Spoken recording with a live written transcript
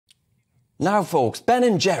Now, folks,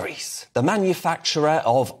 Ben & Jerry's, the manufacturer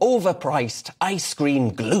of overpriced ice cream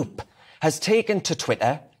gloop, has taken to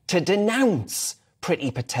Twitter to denounce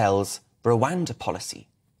Priti Patel's Rwanda policy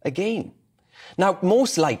again. Now,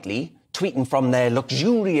 most likely, tweeting from their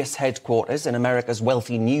luxurious headquarters in America's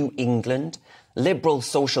wealthy New England, liberal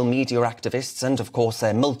social media activists and, of course,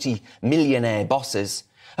 their multi-millionaire bosses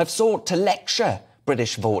have sought to lecture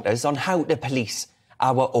British voters on how to police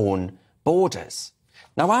our own borders.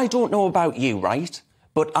 Now, I don't know about you, right?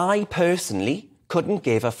 But I personally couldn't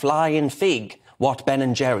give a flying fig what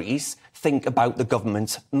Ben & Jerry's think about the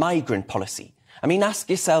government's migrant policy. I mean, ask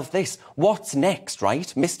yourself this. What's next,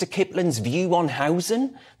 right? Mr Kipling's view on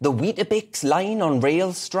housing? The Weetabix line on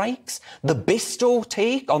rail strikes? The Bisto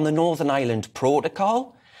take on the Northern Ireland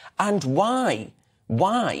Protocol? And why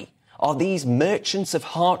are these merchants of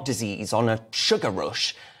heart disease on a sugar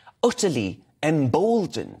rush utterly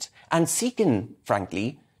emboldened and seeking,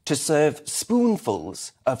 frankly, to serve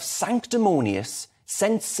spoonfuls of sanctimonious,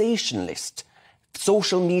 sensationalist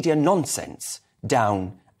social media nonsense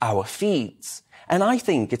down our feeds? And I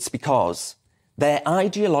think it's because their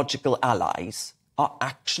ideological allies are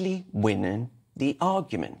actually winning the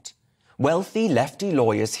argument. Wealthy lefty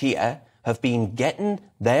lawyers here have been getting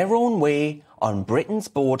their own way on Britain's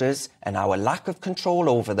borders and our lack of control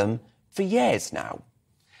over them for years now.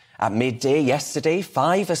 At midday yesterday,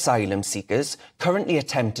 5 asylum seekers currently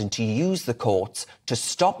attempting to use the courts to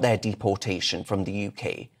stop their deportation from the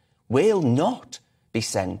UK will not be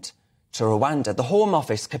sent to Rwanda. The Home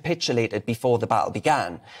Office capitulated before the battle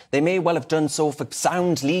began. They may well have done so for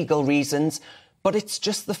sound legal reasons, but it's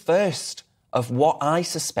just the first of what I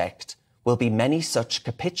suspect will be many such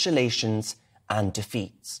capitulations and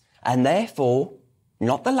defeats. And therefore,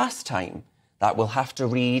 not the last time that we'll have to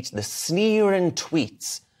read the sneering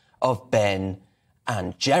tweets of Ben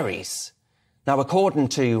 & Jerry's. Now, according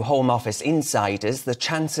to Home Office insiders, the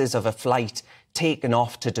chances of a flight taken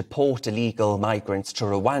off to deport illegal migrants to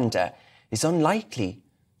Rwanda is unlikely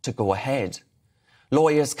to go ahead.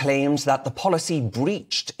 Lawyers claimed that the policy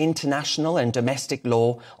breached international and domestic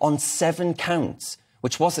law on 7 counts,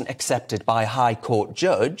 which wasn't accepted by a High Court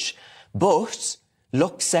judge, but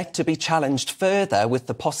looks set to be challenged further with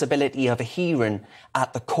the possibility of a hearing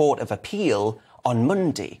at the Court of Appeal on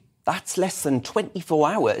Monday. That's less than 24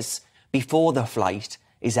 hours before the flight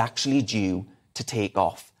is actually due to take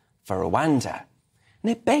off for Rwanda.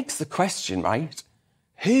 And it begs the question, right?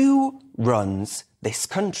 Who runs this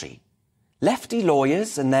country? Lefty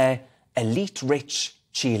lawyers and their elite rich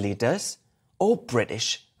cheerleaders, or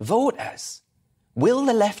British voters? Will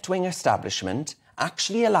the left-wing establishment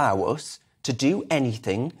actually allow us to do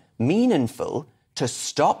anything meaningful to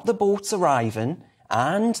stop the boats arriving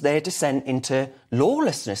and their descent into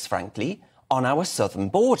lawlessness, frankly, on our southern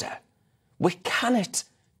border? We cannot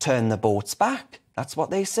turn the boats back. That's what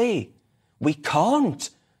they say. We can't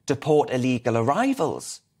deport illegal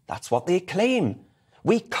arrivals. That's what they claim.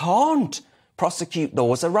 We can't prosecute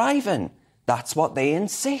those arriving. That's what they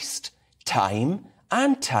insist. Time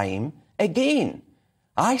and time again.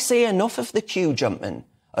 I say enough of the queue jumping,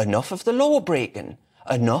 enough of the law breaking,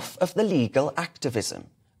 enough of the legal activism.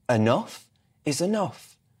 Enough is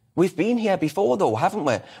enough. We've been here before, though, haven't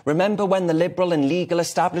we? Remember when the liberal and legal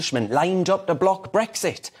establishment lined up to block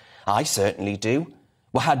Brexit? I certainly do.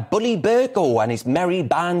 We had Bully Burko and his merry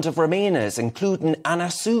band of Remainers, including Anna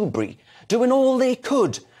Soubry, doing all they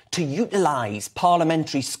could to utilise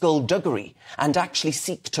parliamentary skullduggery and actually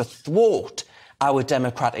seek to thwart our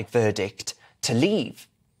democratic verdict to leave.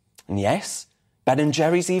 And yes, Ben &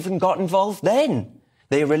 Jerry's even got involved then.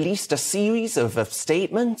 They released a series of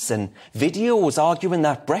statements and videos arguing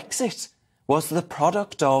that Brexit was the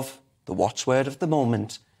product of, the watchword of the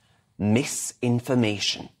moment,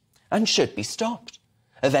 misinformation, and should be stopped.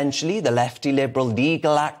 Eventually, the lefty liberal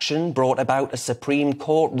legal action brought about a Supreme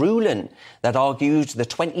Court ruling that argued the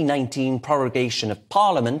 2019 prorogation of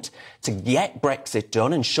Parliament to get Brexit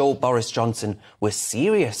done and show Boris Johnson was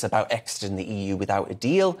serious about exiting the EU without a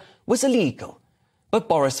deal was illegal. But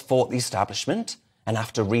Boris fought the establishment, and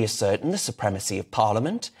after reasserting the supremacy of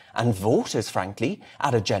Parliament and voters, frankly,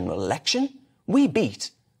 at a general election, we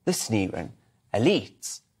beat the sneering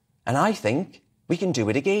elites. And I think we can do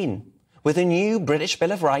it again. With a new British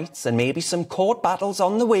Bill of Rights and maybe some court battles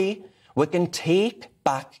on the way, we can take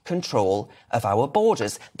back control of our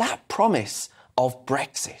borders. That promise of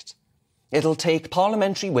Brexit. It'll take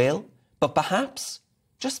parliamentary will, but perhaps,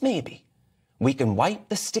 just maybe, we can wipe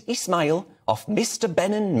the sticky smile off Mr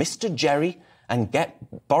Ben and Mr Jerry and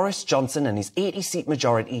get Boris Johnson and his 80-seat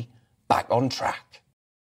majority back on track.